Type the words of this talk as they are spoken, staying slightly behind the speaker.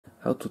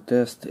How to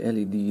test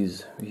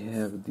LEDs. We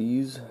have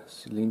these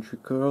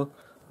cylindrical,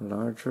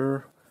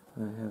 larger.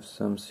 I have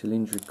some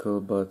cylindrical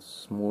but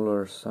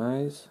smaller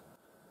size.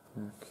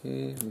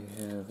 Okay,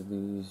 we have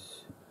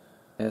these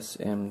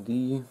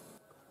SMD,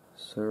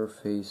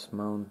 surface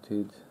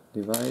mounted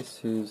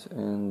devices,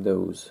 and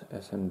those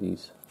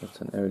SMDs.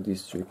 That's an LED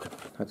strip.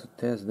 How to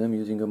test them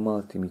using a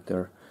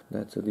multimeter.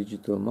 That's a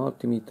digital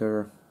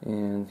multimeter,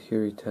 and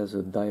here it has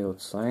a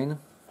diode sign.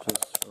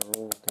 Just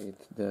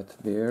rotate that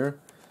there.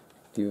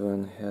 It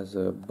even has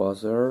a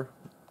buzzer,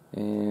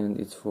 and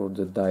it's for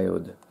the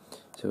diode.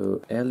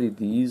 So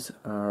LEDs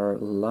are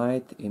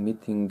light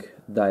emitting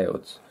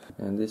diodes,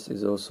 and this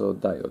is also a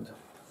diode.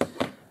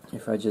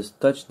 If I just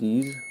touch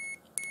these,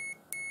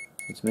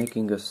 it's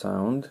making a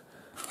sound,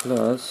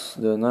 plus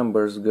the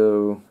numbers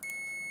go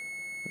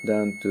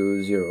down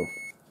to 0.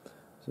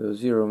 So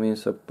 0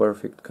 means a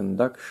perfect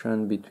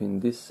conduction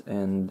between this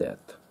and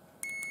that.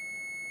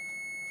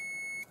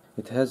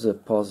 It has a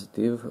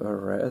positive, a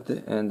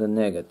red, and a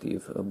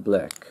negative, a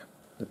black.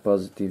 The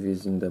positive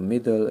is in the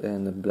middle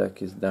and the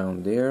black is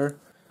down there,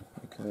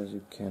 because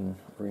you can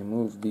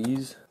remove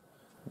these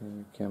and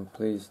you can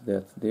place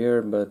that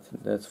there, but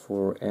that's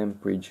for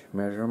amperage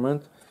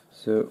measurement.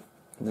 So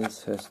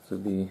this has to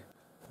be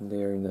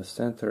there in the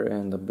center,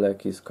 and the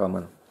black is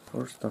common.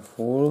 First of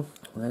all,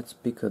 let's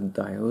pick a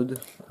diode,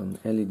 an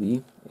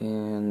LED,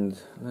 and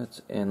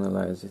let's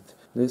analyze it.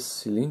 This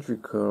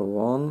cylindrical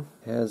one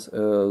has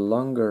a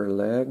longer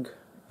leg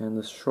and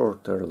a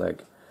shorter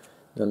leg.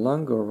 The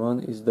longer one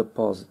is the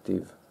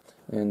positive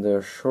and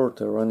the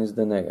shorter one is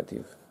the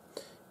negative.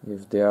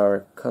 If they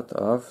are cut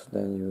off,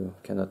 then you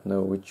cannot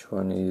know which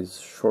one is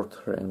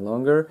shorter and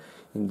longer.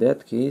 In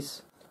that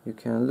case, you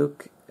can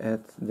look at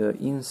the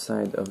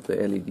inside of the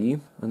LED.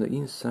 On the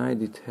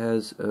inside it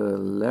has a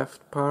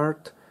left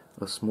part,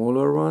 a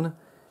smaller one,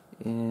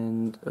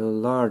 and a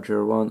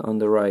larger one on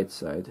the right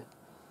side.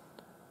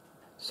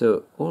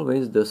 So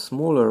always the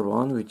smaller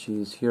one, which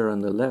is here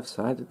on the left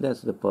side,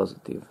 that's the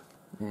positive.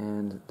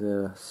 And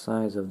the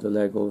size of the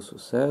leg also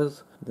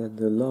says that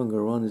the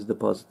longer one is the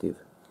positive.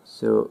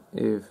 So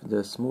if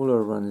the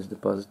smaller one is the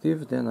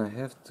positive, then I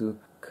have to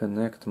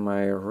connect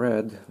my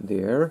red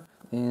there,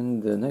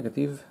 and the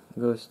negative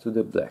goes to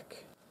the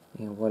black,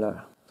 and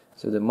voila.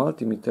 So the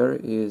multimeter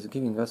is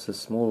giving us a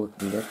small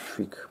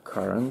electric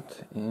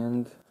current,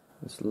 and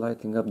it's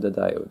lighting up the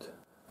diode,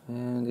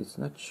 and it's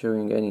not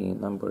showing any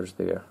numbers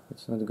there.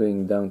 It's not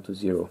going down to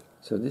 0.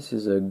 So this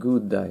is a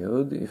good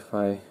diode. If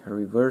I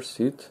reverse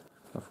it,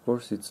 of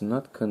course it's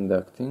not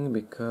conducting,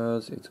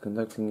 because it's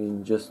conducting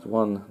in just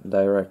one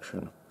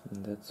direction,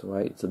 and that's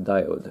why it's a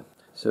diode.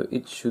 So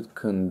it should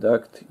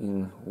conduct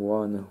in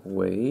one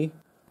way,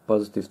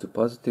 positive to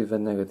positive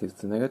and negative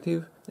to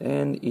negative,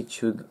 and it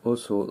should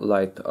also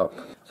light up.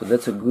 So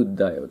that's a good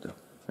diode.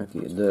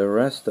 Okay, the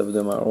rest of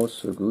them are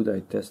also good.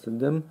 I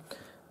tested them,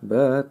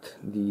 but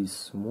these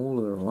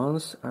smaller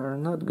ones are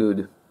not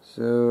good.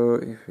 So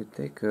if you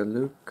take a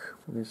look,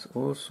 this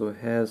also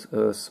has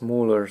a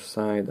smaller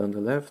side on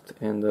the left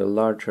and a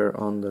larger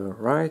on the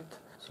right.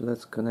 So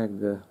let's connect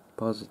the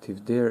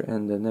positive there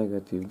and the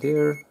negative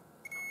there.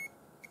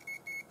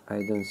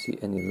 I don't see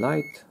any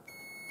light,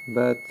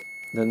 but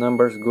the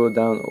numbers go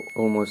down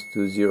almost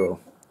to 0.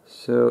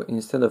 So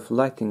instead of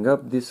lighting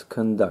up, this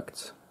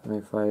conducts.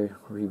 If I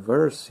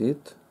reverse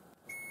it,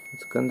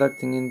 it's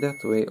conducting in that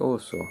way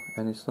also,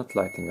 and it's not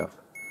lighting up.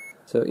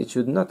 So it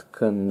should not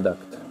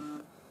conduct,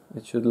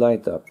 it should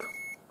light up,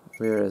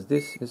 whereas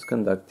this is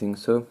conducting,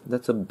 so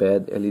that's a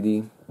bad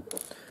LED.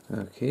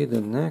 Okay,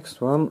 the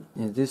next one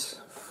is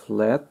this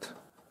flat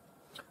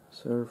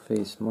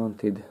surface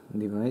mounted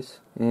device,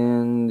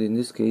 and in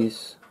this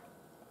case,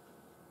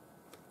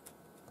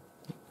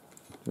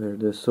 where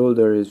the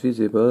solder is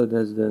visible,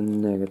 that's the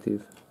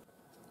negative.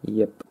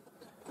 Yep.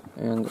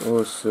 And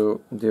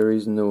also there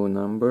is no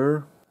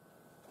number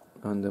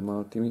on the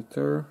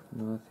multimeter,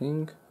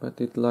 nothing, but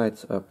it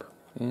lights up,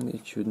 and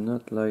it should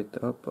not light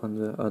up on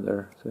the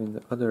other. So in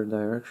the other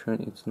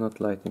direction it's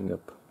not lighting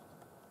up,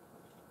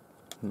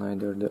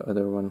 neither the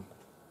other one.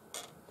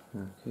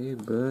 Okay,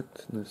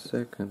 but the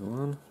second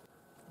one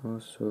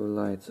also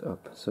lights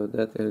up, so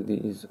that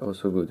LED is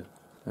also good.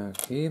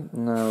 Okay,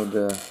 now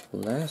the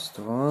last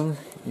one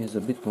is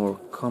a bit more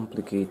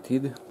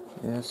complicated.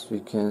 As we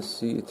can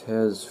see, it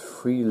has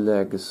 3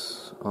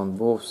 legs on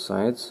both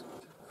sides,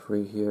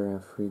 3 here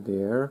and 3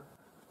 there,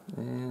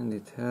 and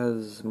it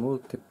has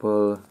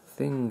multiple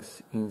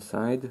things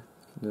inside,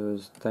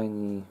 those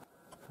tiny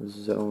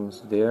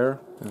zones there.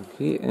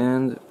 Okay,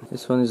 and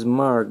this one is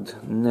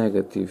marked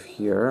negative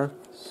here,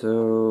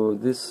 so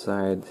this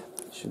side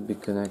should be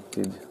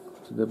connected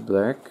to the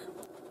black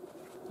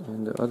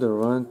and the other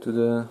one to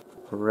the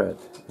red,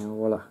 and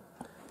voila,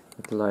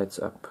 it lights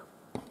up.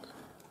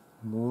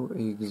 More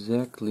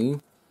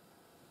exactly,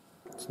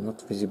 it's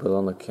not visible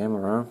on the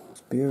camera, it's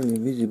barely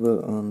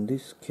visible on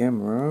this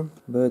camera,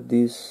 but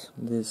this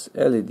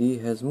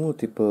LED has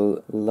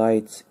multiple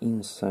lights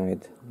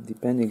inside,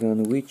 depending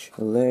on which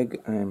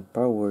leg I'm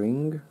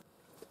powering.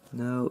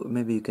 Now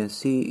maybe you can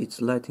see it's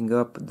lighting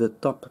up the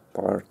top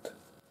part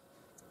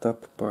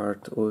top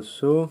part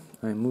also.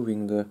 I'm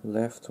moving the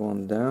left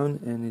one down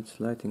and it's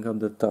lighting up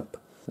the top.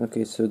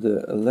 Okay, so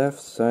the left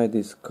side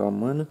is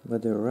common,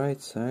 but the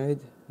right side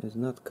is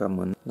not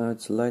common. Now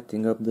it's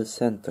lighting up the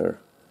center.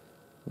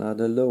 Now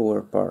the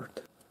lower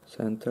part.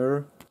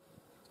 Center,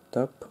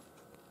 top,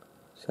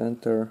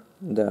 center,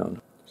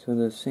 down. So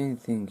the same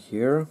thing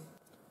here.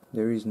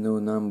 There is no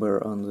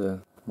number on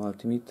the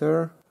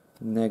multimeter.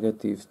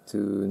 Negative to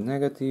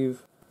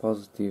negative,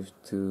 positive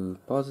to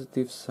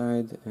positive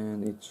side,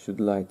 and it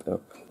should light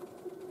up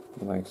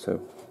like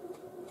so.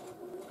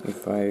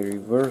 If I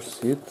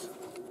reverse it,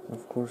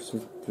 of course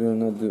it will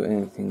not do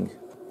anything.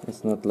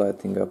 It's not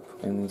lighting up,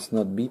 and it's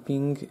not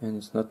beeping, and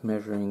it's not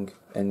measuring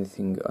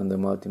anything on the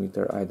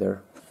multimeter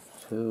either.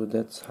 So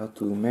that's how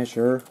to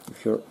measure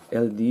if your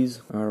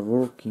LEDs are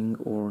working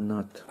or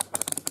not.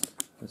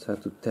 That's how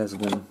to test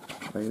them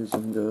by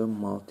using the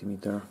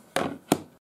multimeter.